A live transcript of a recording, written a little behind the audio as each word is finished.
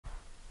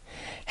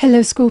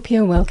Hello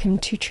Scorpio, welcome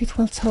to Truth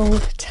Well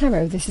Told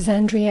Tarot. This is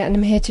Andrea and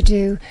I'm here to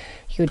do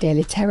your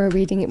daily tarot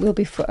reading. It will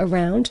be for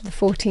around the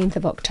 14th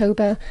of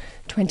October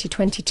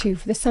 2022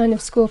 for the sign of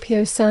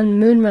Scorpio, Sun,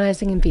 Moon,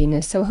 Rising and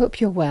Venus. So I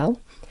hope you're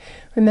well.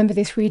 Remember,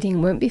 this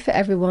reading won't be for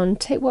everyone.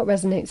 Take what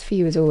resonates for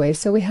you as always.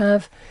 So we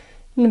have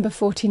number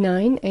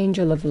 49,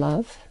 Angel of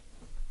Love.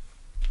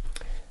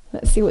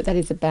 Let's see what that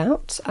is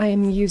about. I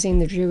am using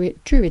the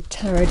Druid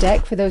Tarot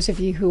deck for those of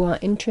you who are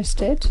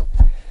interested.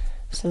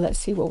 So let's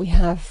see what we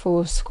have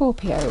for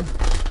Scorpio.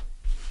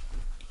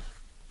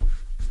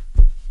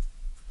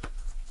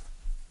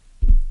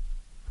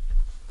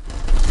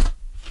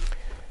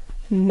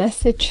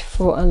 Message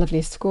for our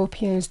lovely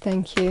Scorpios,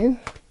 thank you.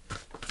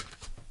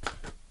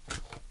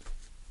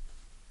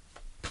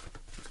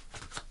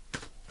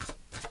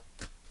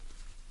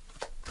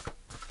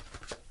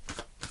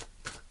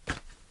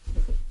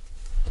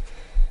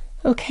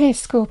 Okay,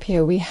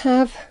 Scorpio, we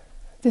have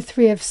the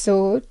Three of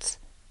Swords,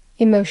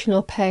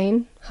 emotional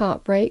pain,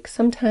 heartbreak,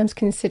 sometimes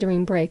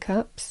considering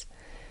breakups,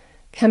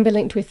 can be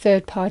linked with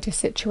third-party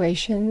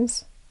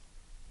situations.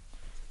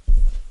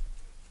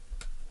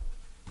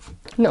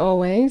 Not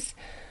always.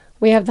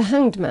 We have the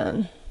Hanged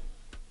Man,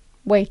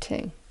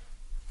 waiting,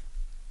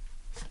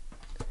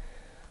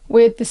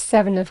 with the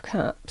Seven of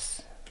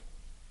Cups.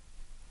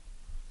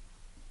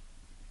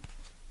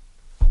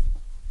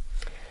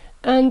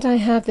 And I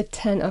have the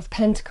Ten of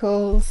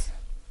Pentacles.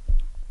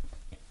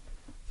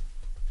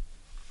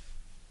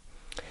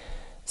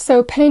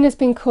 So pain has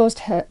been caused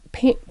here.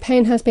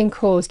 Pain has been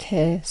caused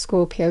here,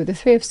 Scorpio. The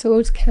Three of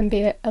Swords can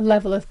be a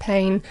level of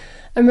pain,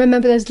 and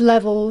remember, there's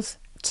levels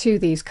to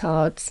these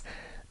cards.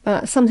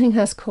 Something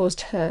has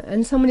caused hurt,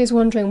 and someone is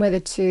wondering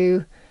whether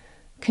to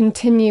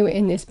continue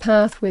in this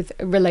path with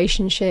a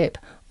relationship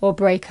or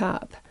break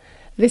up.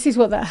 This is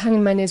what that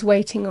Hanged Man is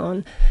waiting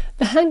on.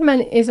 The Hanged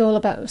Man is all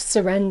about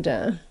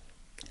surrender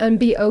and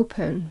be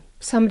open.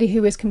 Somebody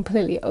who is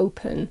completely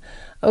open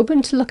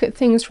to look at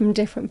things from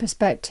different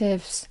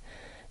perspectives,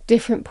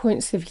 different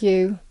points of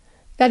view.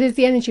 That is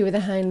the energy with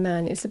the Hanged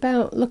Man. It's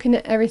about looking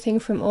at everything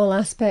from all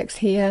aspects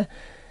here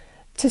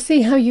to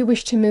see how you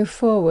wish to move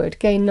forward,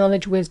 gain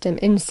knowledge, wisdom,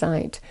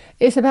 insight.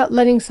 It's about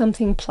letting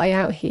something play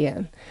out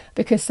here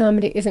because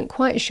somebody isn't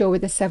quite sure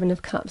with the Seven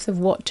of Cups of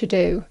what to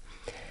do.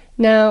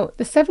 Now,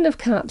 the Seven of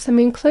Cups, I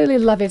mean, clearly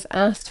love is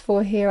asked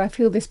for here. I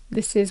feel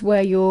this is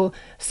where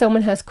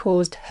someone has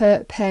caused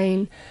hurt,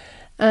 pain,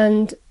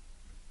 and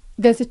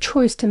there's a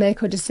choice to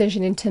make or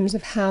decision in terms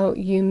of how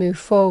you move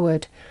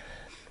forward.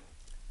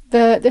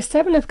 The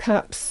Seven of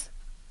Cups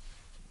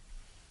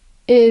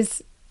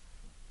is,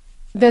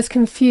 there's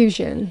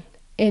confusion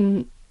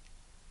in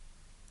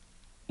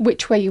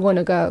which way you want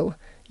to go.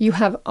 You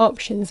have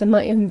options and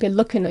might even be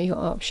looking at your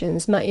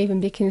options, might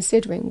even be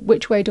considering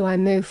which way do I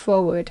move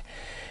forward.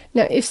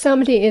 Now, if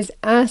somebody is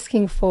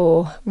asking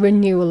for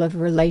renewal of a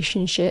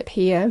relationship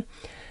here,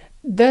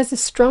 there's a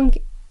strong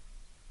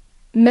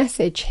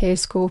message here,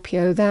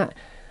 Scorpio, that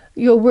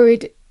you're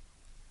worried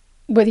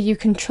whether you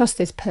can trust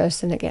this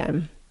person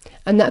again.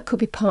 And that could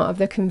be part of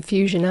the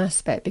confusion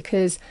aspect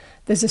because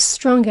there's a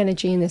strong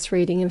energy in this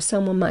reading of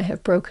someone might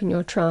have broken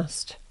your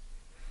trust.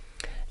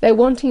 They're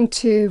wanting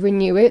to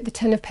renew it. The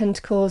Ten of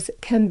Pentacles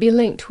can be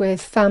linked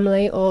with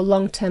family or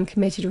long-term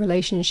committed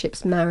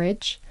relationships,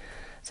 marriage.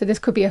 So this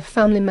could be a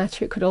family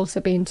matter. It could also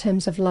be in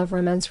terms of love,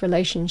 romance,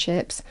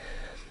 relationships.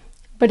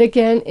 But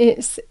again,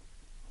 it's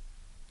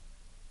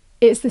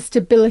the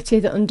stability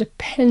that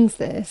underpins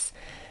this.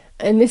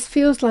 And this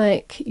feels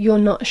like you're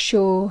not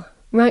sure.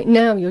 Right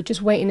now, you're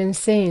just waiting and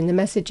seeing. The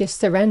message is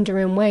surrender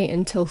and wait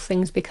until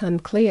things become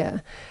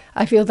clear.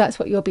 I feel that's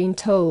what you're being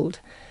told.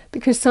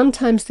 Because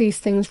sometimes these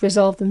things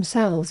resolve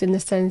themselves in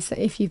the sense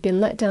that if you've been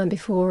let down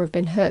before, or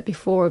been hurt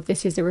before, if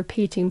this is a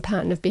repeating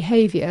pattern of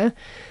behaviour,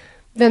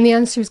 then the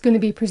answer is going to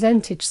be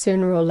presented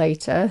sooner or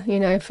later. You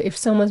know, if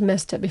someone's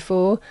messed up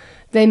before,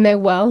 they may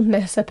well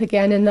mess up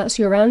again, and that's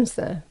your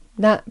answer.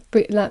 That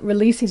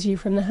releases you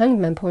from the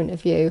Hanged Man point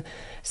of view.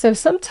 So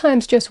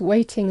sometimes just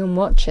waiting and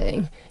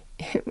watching,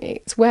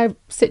 it's where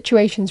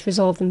situations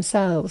resolve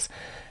themselves.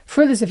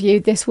 For others of you,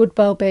 this would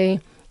well be,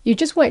 you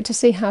just wait to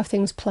see how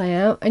things play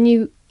out, and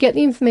you get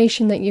the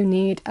information that you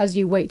need as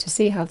you wait to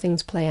see how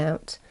things play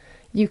out.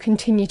 You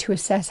continue to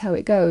assess how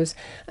it goes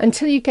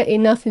until you get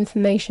enough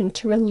information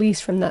to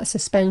release from that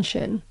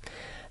suspension.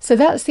 So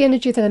that's the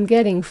energy that I'm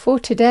getting for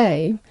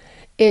today.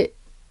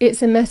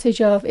 It's a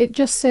message of, it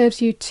just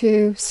serves you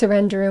to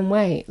surrender and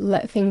wait,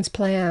 let things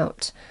play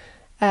out.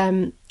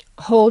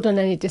 Hold on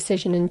any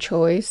decision and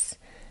choice.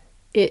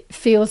 It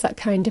feels that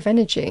kind of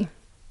energy.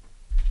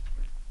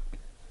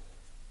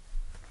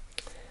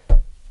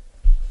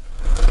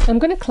 I'm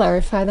going to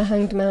clarify the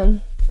Hanged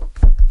Man.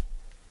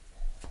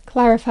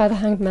 Clarify the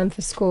Hanged Man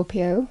for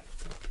Scorpio.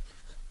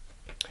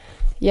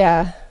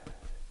 Yeah,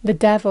 the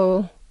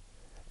Devil.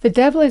 The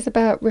Devil is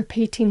about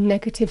repeating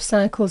negative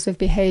cycles of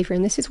behaviour,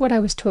 and this is what I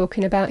was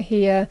talking about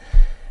here.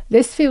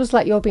 This feels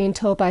like you're being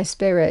told by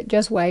Spirit,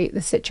 just wait,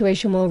 the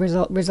situation will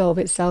resolve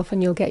itself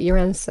and you'll get your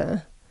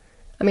answer.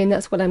 I mean,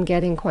 that's what I'm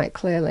getting quite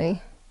clearly.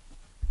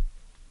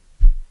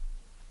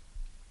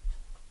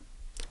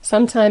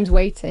 sometimes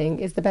waiting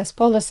is the best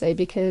policy,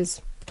 because,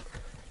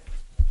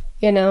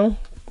 you know,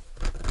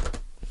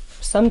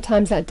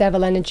 sometimes that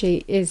devil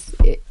energy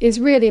is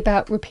really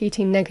about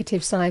repeating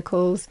negative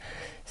cycles.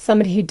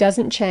 Somebody who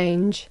doesn't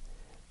change,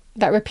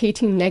 that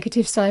repeating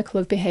negative cycle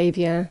of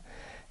behavior,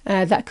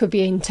 that could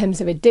be in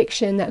terms of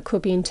addiction, that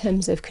could be in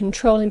terms of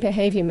controlling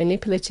behavior,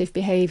 manipulative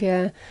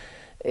behavior.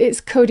 It's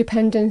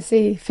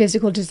codependency,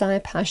 physical desire,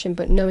 passion,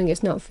 but knowing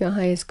it's not for your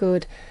highest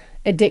good,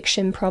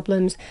 addiction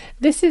problems.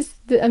 This is,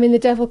 the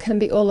devil can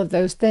be all of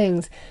those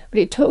things, but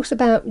it talks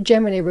about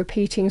generally a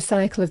repeating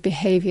cycle of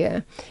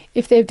behavior.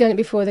 If they've done it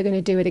before, they're going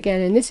to do it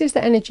again. And this is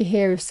the energy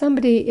here if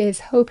somebody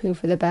is hoping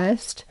for the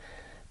best,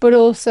 but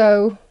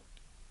also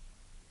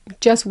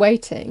just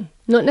waiting,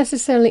 not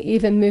necessarily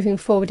even moving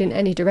forward in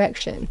any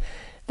direction.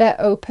 They're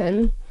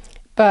open,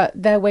 but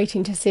they're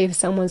waiting to see if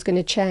someone's going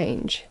to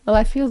change. Well,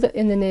 I feel that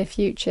in the near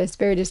future,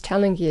 Spirit is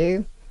telling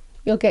you,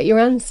 you'll get your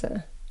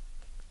answer.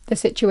 The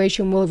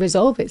situation will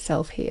resolve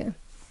itself here.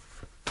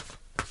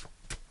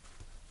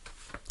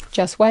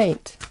 Just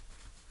wait.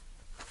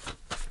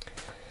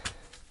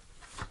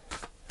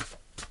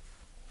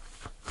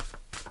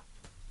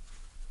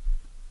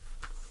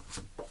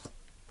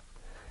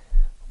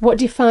 What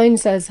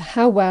defines us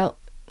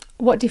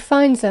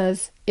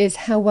is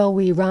how well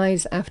we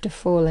rise after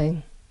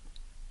falling.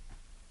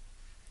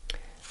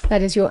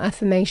 That is your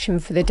affirmation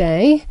for the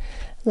day.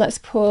 Let's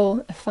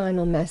pull a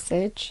final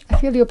message. I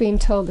feel you're being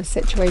told the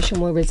situation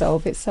will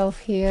resolve itself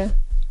here.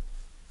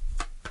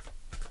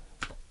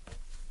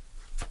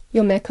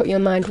 You'll make up your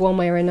mind one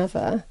way or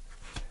another.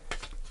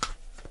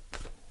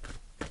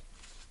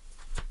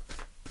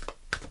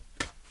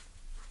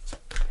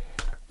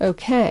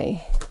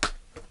 Okay.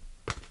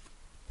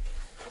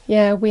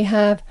 Yeah, we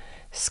have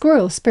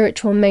Squirrel,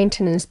 spiritual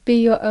maintenance.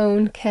 Be your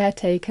own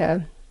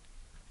caretaker.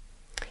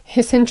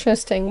 It's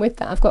interesting with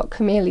that. I've got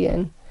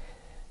Chameleon.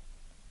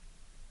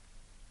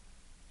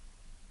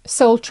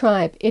 Soul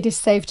tribe, it is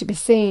safe to be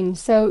seen.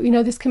 So,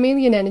 this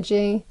chameleon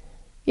energy,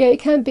 yeah, it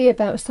can be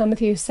about some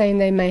of you saying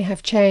they may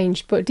have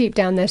changed, but deep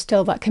down there's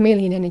still that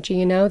chameleon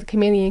energy, The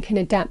chameleon can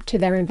adapt to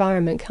their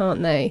environment,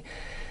 can't they?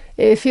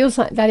 It feels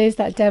like that is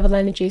that devil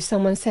energy,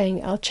 someone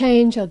saying, I'll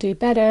change, I'll do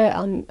better,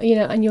 and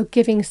you're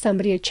giving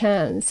somebody a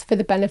chance for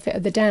the benefit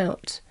of the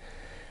doubt.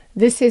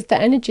 This is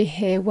the energy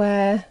here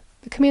where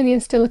the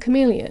chameleon's still a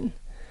chameleon,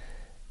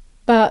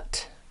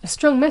 but a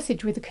strong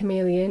message with the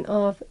chameleon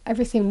of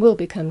everything will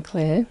become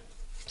clear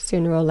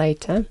sooner or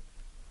later.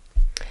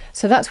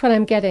 So that's what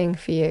I'm getting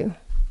for you.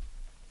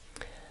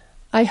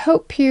 I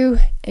hope you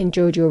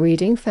enjoyed your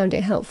reading, found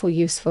it helpful,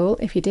 useful.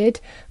 If you did,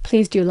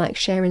 please do like,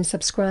 share and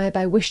subscribe.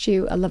 I wish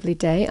you a lovely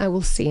day. I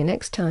will see you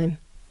next time.